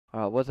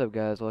Alright, what's up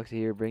guys, Lexi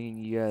here, bringing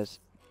you guys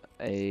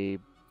a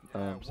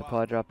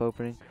supply drop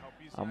opening.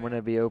 I'm going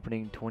to be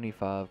opening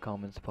 25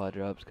 common supply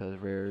drops because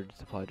rare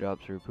supply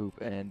drops are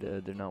poop and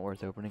they're not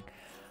worth opening.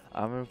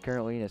 I'm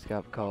currently in a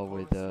Skype call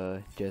with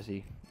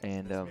Jesse,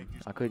 and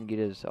I couldn't get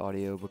his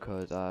audio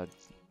because I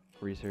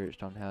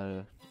researched on how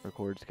to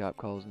record Skype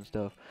calls and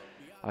stuff.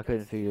 I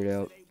couldn't figure it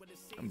out,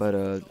 but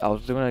I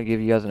was going to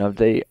give you guys an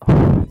update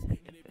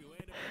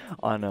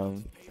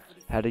on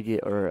how to get,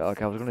 or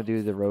like I was gonna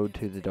do the road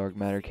to the dark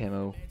matter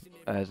camo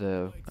as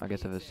a, I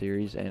guess, of a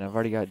series, and I've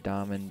already got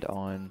diamond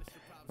on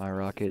my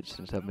rockets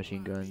and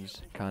submachine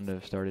guns. Kind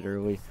of started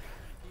early,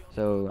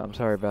 so I'm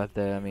sorry about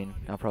that. I mean,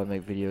 I'll probably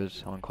make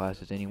videos on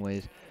classes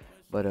anyways,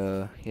 but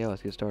yeah,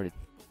 let's get started.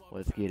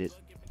 Let's get it.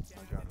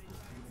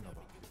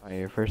 Alright,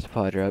 your first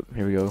supply drop.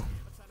 Here we go.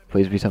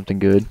 Please be something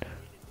good.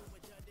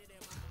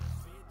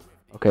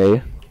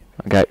 Okay,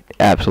 I got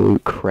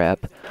absolute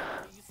crap.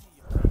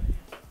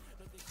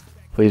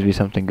 Please be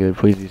something good.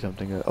 Please be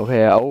something good.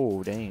 Okay,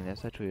 oh, dang.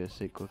 That's actually a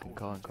sick looking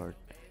calling card.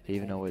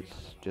 Even though it's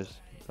just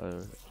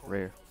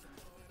rare.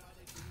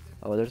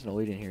 Oh, there's an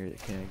elite in here that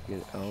can't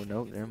get. Oh,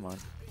 no, never mind.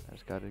 I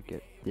just gotta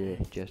get the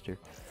Jester.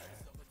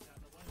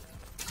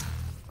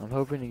 I'm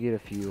hoping to get a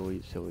few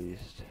elites at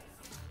least.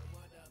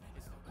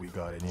 We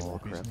got any more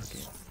crap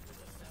business?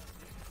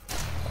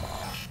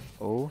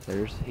 Oh,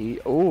 there's he.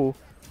 Oh,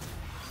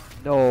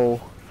 no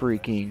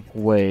freaking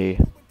way.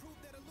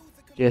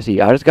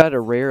 Jesse, I just got a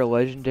rare,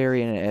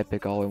 legendary, and an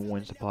epic all in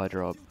one supply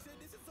drop.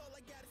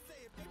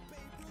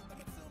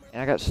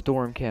 And I got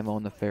storm camo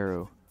on the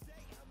Pharaoh.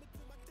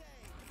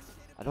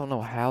 I don't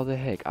know how the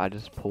heck I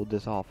just pulled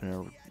this off in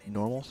a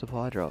normal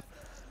supply drop.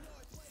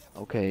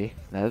 Okay,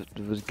 that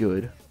was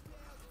good.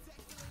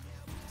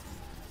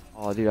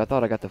 Oh, dude, I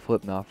thought I got the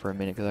flip knife for a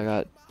minute because I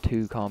got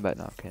 2 combat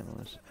knife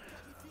camos.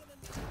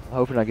 I'm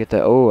hoping I get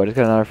that. Oh, I just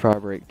got another fire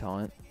break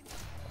taunt.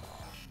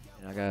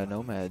 And I got a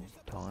nomad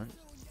taunt.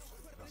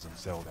 Doesn't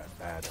sell that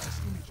bad as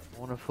image. I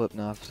want a flip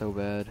knife so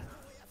bad.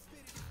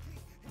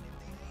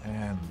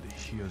 And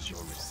here's your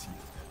receipt.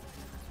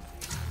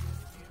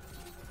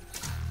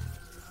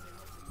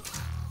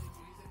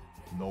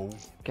 No.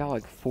 Got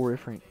like 4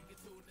 different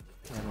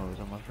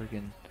camos on my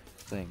freaking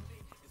thing.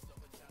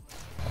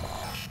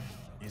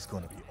 It's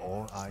gonna be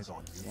all eyes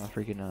on you. My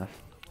freaking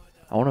knife.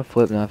 I want a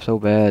flip knife so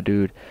bad,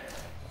 dude.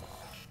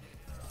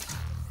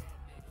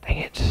 Dang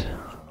it.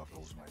 One of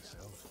those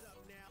myself.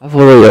 I've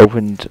literally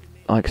opened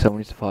like so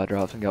many supply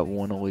drops and got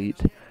 1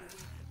 elite.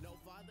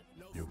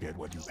 You get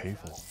what you pay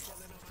for.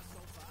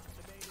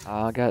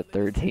 I got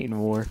 13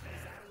 more.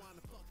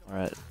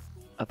 Alright.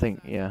 I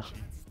think, yeah.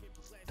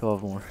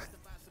 12 more.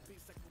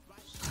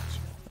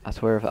 I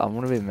swear, if I'm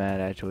gonna be mad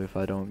actually if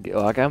I don't get.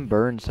 Like, I'm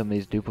burn some of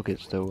these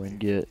duplicates though and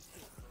get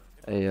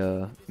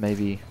a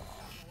maybe.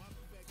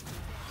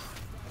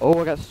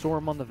 Oh, I got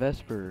storm on the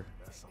Vesper.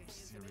 That's some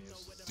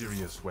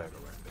serious swagger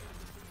right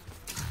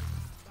there.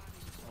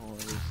 Oh,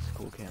 this is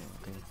cool camo.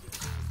 Okay.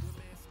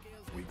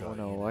 We got Oh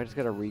no, I just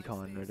got a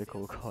recon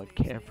reticle called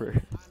camper.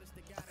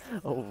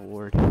 Oh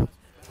lord.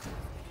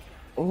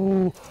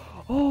 Oh,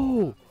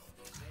 oh,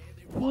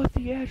 what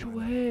the actual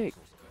heck?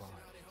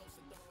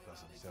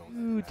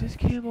 Dude, this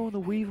camo on the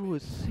Weevil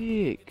is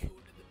sick.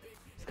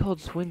 It's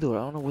called Swindler.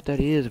 I don't know what that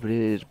is, but it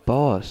is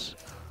boss.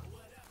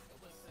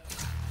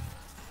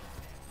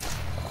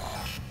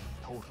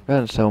 I've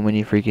gotten so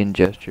many freaking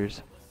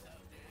gestures.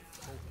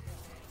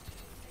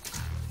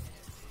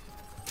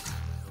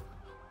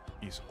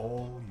 It's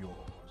all yours.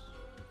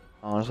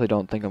 I honestly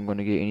don't think I'm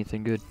gonna get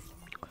anything good.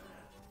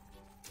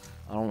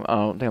 I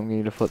don't think I'm gonna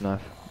get a flip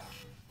knife.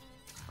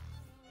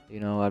 You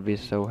know, I'd be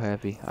so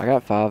happy. I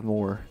got 5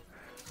 more.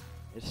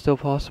 It's still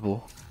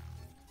possible.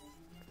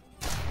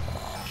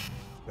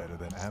 Better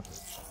than average.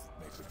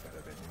 Makes it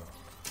better than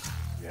yours.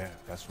 Yeah,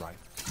 that's right.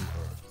 You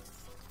heard.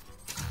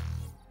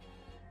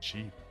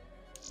 Cheap.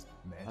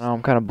 I know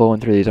I'm kind of blowing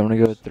through these. I'm gonna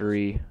go with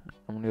 3.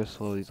 I'm gonna go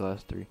slow these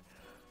last 3.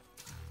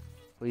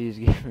 Please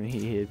give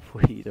me it,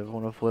 please. I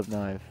want a flip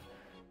knife.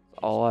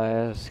 All I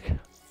ask.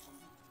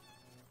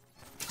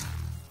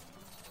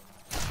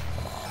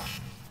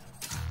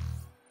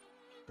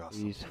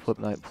 Please, flip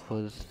knife,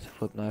 plus,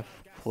 flip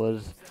knife,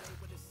 plus.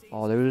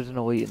 Oh, there was an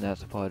elite in that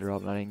supply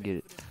drop, and I didn't get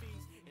it.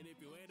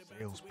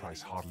 Sales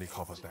price hardly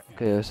covers that.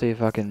 Okay, let's see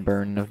if I can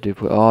burn enough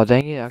duplicate. Oh,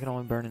 dang it! I can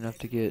only burn enough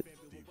to get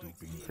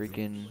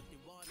freaking.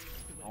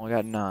 I only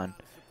got 9.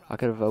 I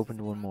could have opened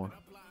 1 more.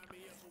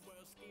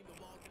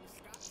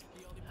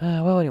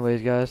 Well,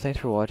 anyways, guys, thanks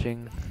for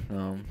watching.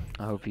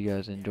 I hope you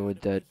guys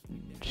enjoyed that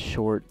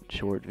short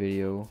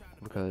video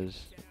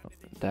because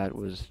that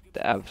was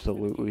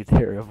absolutely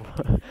terrible.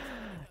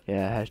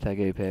 Yeah, hashtag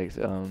Apex.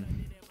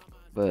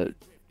 But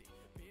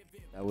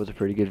that was a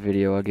pretty good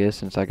video, I guess,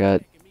 since I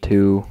got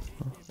 2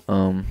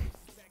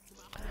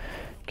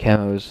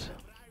 camos.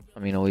 I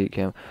mean, elite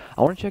camo.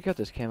 I want to check out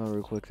this camo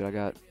real quick that I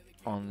got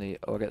on the.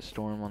 Oh, I got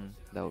storm on.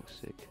 That looks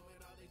sick.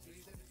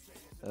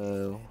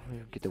 Let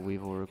me get the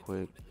Weevil real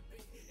quick.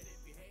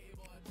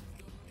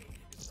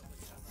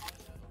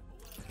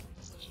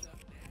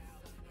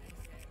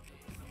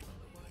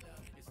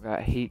 I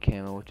got heat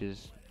camo, which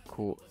is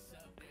cool.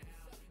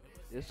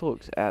 This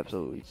looks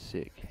absolutely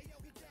sick.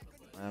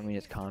 I mean,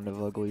 it's kind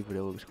of ugly, but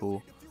it looks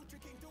cool.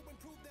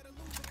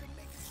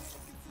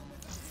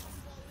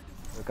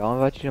 Look, I'll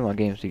invite you to my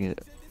game so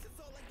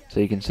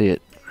you can see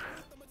it.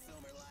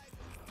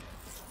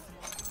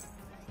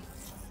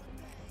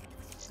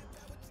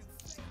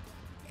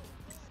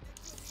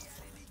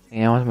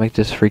 Yeah, I want to make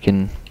this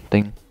freaking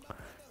thing.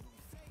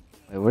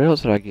 Wait, what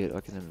else did I get?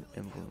 I can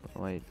implement.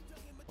 Wait,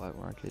 black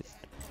market.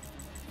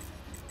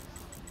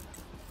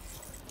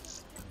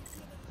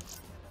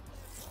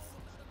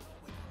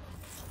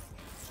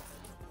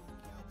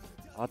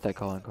 I like that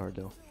calling card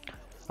though.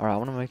 Alright, I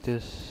want to make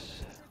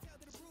this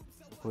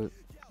real quick.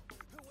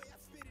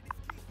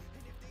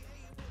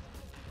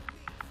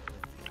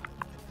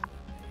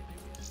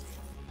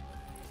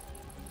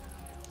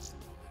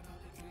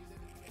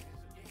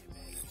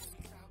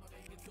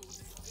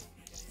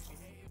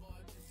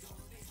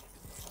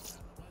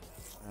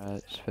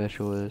 Alright,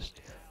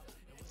 specialist.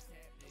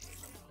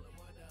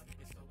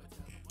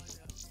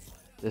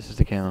 This is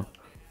the camo.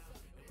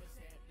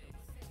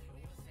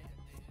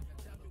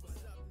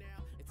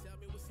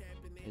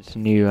 It's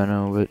new, I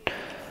know, but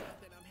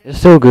it's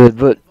still good.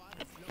 But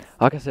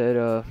like I said,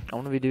 I'm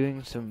gonna be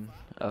doing some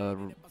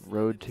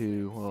road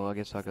to, well, I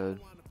guess like the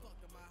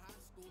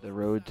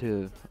road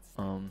to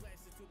can't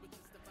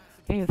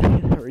even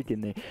think of the freaking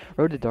name.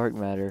 Road to Dark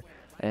Matter.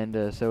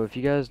 And so if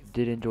you guys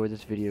did enjoy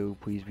this video,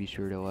 please be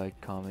sure to like,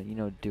 comment, you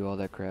know, do all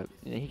that crap.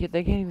 They can't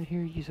even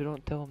hear you, so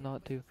don't tell them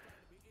not to.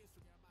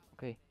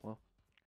 Okay, well.